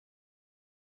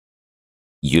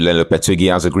Julen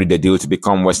Lopetegui has agreed a deal to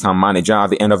become West Ham manager at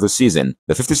the end of the season.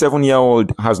 The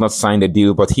 57-year-old has not signed a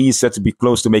deal, but he is set to be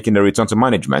close to making a return to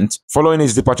management following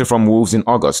his departure from Wolves in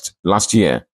August last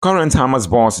year. Current Hammers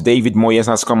boss David Moyes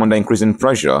has come under increasing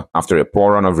pressure after a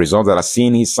poor run of results that has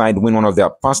seen his side win one of their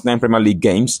past 9 Premier League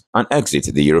games and exit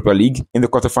the Europa League in the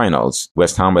quarterfinals.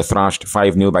 West Ham were thrashed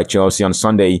 5-0 by Chelsea on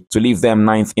Sunday to leave them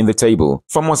 9th in the table.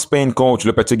 Former Spain coach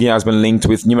Lopetegui has been linked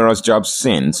with numerous jobs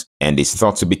since, and is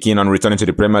thought to be keen on returning to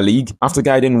the Premier League after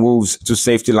guiding Wolves to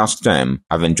safety last term,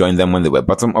 having joined them when they were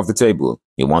bottom of the table.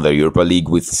 He won the Europa League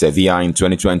with Sevilla in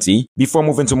 2020 before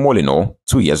moving to Molineux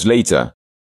 2 years later.